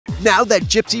Now that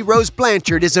Gypsy Rose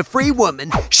Blanchard is a free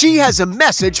woman, she has a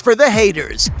message for the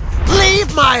haters.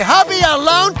 Leave my hubby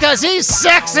alone, cause he's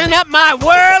sexing up my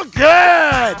world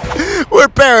good! We're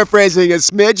paraphrasing a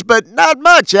smidge, but not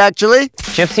much, actually.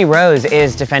 Gypsy Rose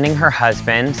is defending her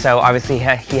husband, so obviously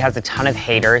he has a ton of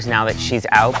haters now that she's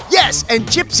out. Yes, and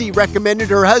Gypsy recommended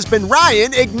her husband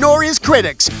Ryan ignore his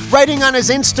critics, writing on his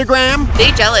Instagram,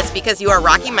 "Stay jealous because you are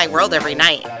rocking my world every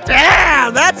night."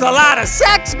 Damn, that's a lot of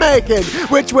sex making,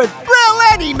 which would thrill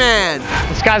any man.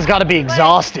 This guy's gotta be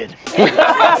exhausted.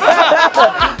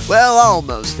 Well,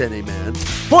 almost any man.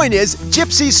 Point is,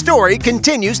 Gypsy's story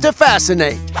continues to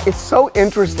fascinate. It's so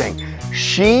interesting.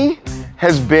 She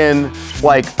has been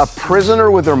like a prisoner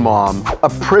with her mom, a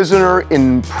prisoner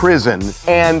in prison,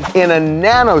 and in a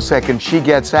nanosecond she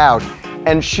gets out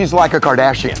and she's like a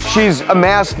Kardashian. She's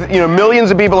amassed,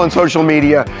 millions of people on social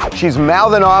media. She's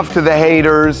mouthing off to the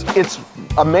haters. It's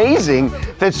amazing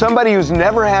that somebody who's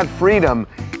never had freedom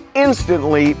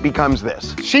instantly becomes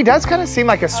this. She does kind of seem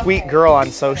like a sweet girl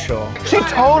on social. She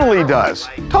totally does.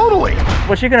 Totally.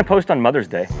 What's she gonna post on Mother's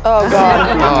Day? Oh,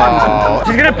 God.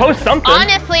 She's gonna post something.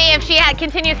 Honestly, if she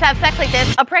continues to have sex like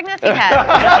this, a pregnancy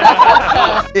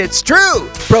test. It's true.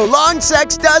 Prolonged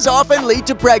sex does often lead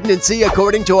to pregnancy,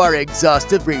 according to our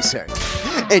exhaustive research.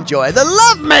 Enjoy the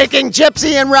lovemaking,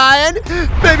 Gypsy and Ryan.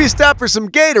 Maybe stop for some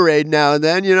Gatorade now and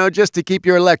then, just to keep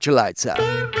your electrolytes up.